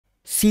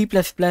C++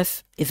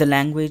 is a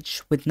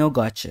language with no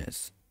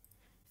gotchas,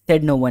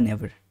 said no one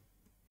ever.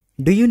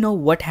 Do you know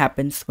what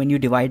happens when you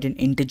divide an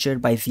integer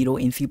by 0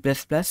 in C++?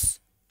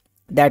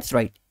 That's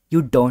right,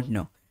 you don't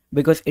know,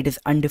 because it is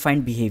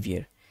undefined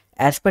behavior.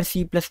 As per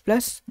C++,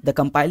 the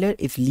compiler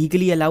is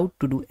legally allowed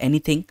to do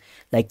anything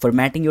like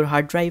formatting your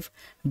hard drive,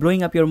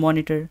 blowing up your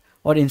monitor,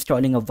 or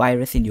installing a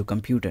virus in your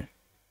computer.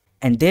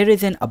 And there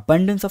is an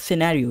abundance of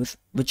scenarios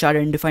which are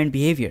undefined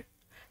behavior,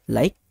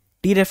 like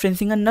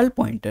dereferencing a null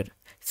pointer,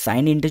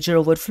 signed integer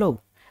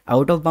overflow,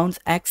 out of bounds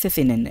access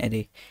in an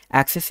array,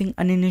 accessing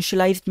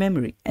uninitialized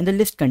memory, and the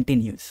list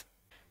continues.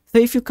 So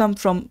if you come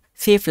from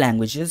safe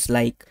languages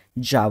like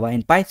Java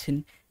and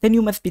Python, then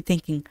you must be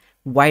thinking,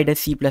 why does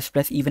C++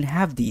 even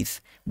have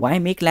these? Why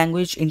make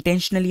language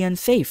intentionally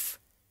unsafe?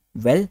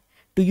 Well,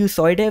 to you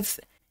soy devs,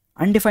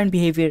 undefined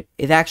behavior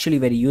is actually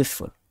very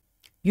useful.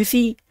 You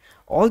see,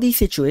 all these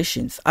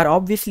situations are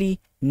obviously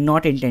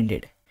not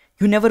intended.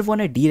 You never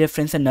want to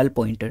dereference a null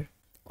pointer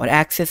or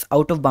access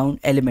out-of-bound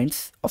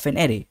elements of an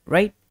array,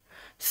 right?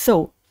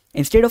 So,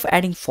 instead of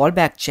adding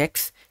fallback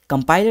checks,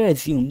 compiler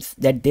assumes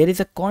that there is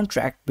a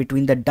contract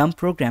between the dumb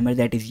programmer,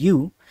 that is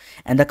you,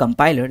 and the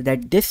compiler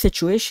that this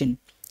situation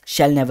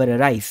shall never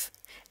arise.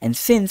 And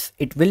since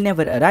it will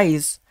never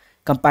arise,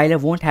 compiler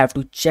won't have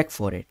to check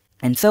for it.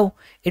 And so,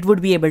 it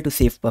would be able to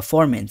save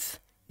performance.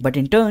 But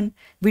in turn,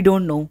 we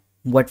don't know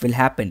what will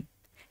happen.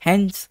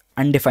 Hence,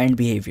 undefined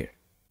behavior.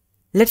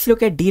 Let's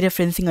look at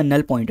dereferencing a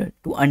null pointer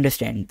to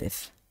understand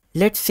this.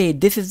 Let's say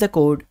this is the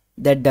code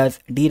that does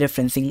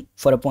dereferencing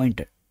for a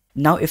pointer.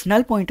 Now if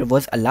null pointer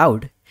was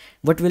allowed,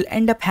 what we'll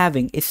end up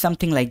having is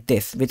something like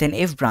this with an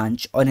if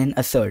branch or an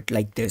assert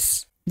like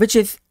this, which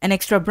is an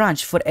extra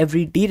branch for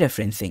every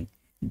dereferencing.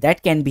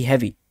 That can be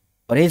heavy,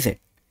 or is it?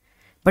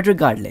 But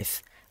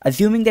regardless,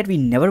 assuming that we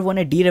never want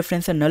to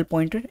dereference a null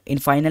pointer in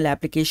final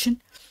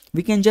application,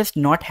 we can just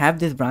not have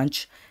this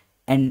branch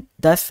and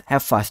thus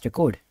have faster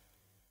code.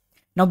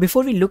 Now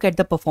before we look at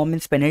the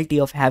performance penalty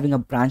of having a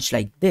branch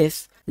like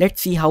this,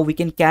 let's see how we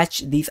can catch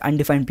these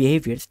undefined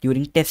behaviors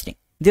during testing.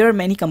 There are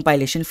many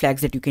compilation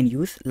flags that you can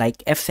use,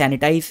 like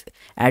fsanitize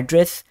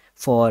address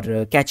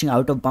for catching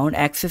out-of-bound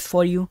access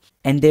for you,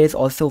 and there is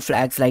also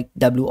flags like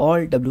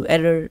wall,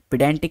 werror,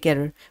 pedantic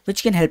error,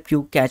 which can help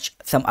you catch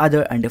some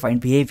other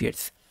undefined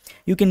behaviors.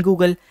 You can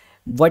Google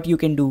what you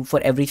can do for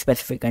every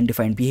specific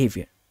undefined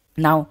behavior.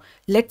 Now,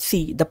 let's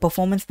see the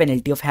performance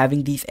penalty of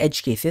having these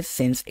edge cases,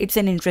 since it's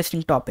an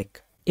interesting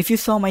topic. If you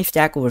saw my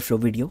Stack Overflow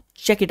video,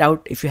 check it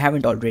out if you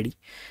haven't already,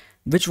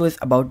 which was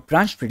about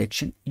branch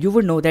prediction. You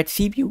would know that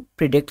CPU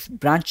predicts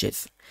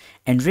branches,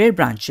 and rare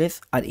branches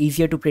are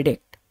easier to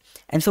predict.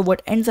 And so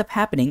what ends up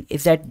happening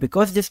is that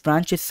because this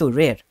branch is so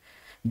rare,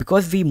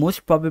 because we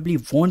most probably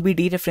won't be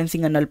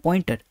dereferencing a null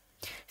pointer,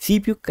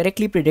 CPU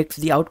correctly predicts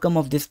the outcome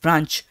of this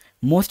branch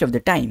most of the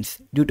times,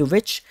 due to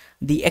which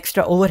the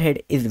extra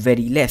overhead is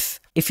very less.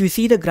 If you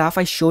see the graph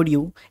I showed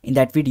you in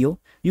that video,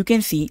 you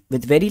can see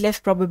with very less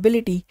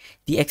probability,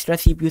 the extra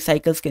CPU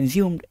cycles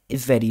consumed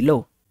is very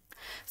low.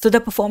 So the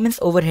performance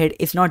overhead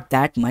is not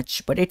that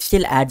much, but it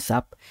still adds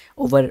up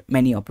over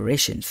many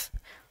operations.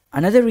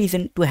 Another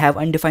reason to have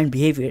undefined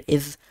behavior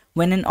is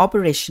when an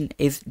operation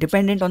is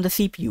dependent on the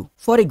CPU.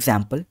 For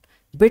example,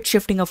 bit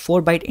shifting a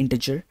 4-byte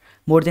integer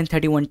more than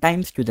 31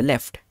 times to the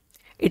left.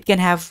 It can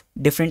have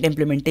different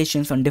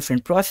implementations on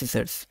different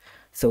processors,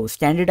 so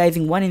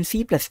standardizing one in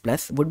C++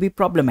 would be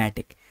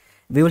problematic.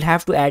 We will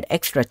have to add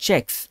extra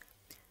checks.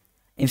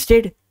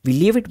 Instead, we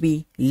leave it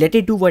be, let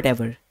it do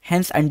whatever,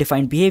 hence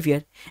undefined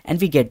behavior, and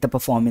we get the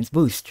performance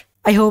boost.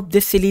 I hope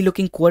this silly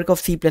looking quirk of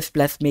C++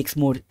 makes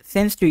more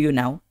sense to you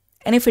now,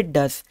 and if it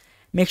does,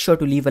 make sure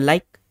to leave a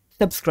like,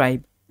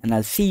 subscribe, and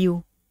I'll see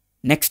you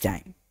next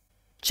time.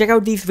 Check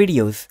out these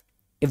videos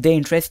if they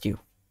interest you.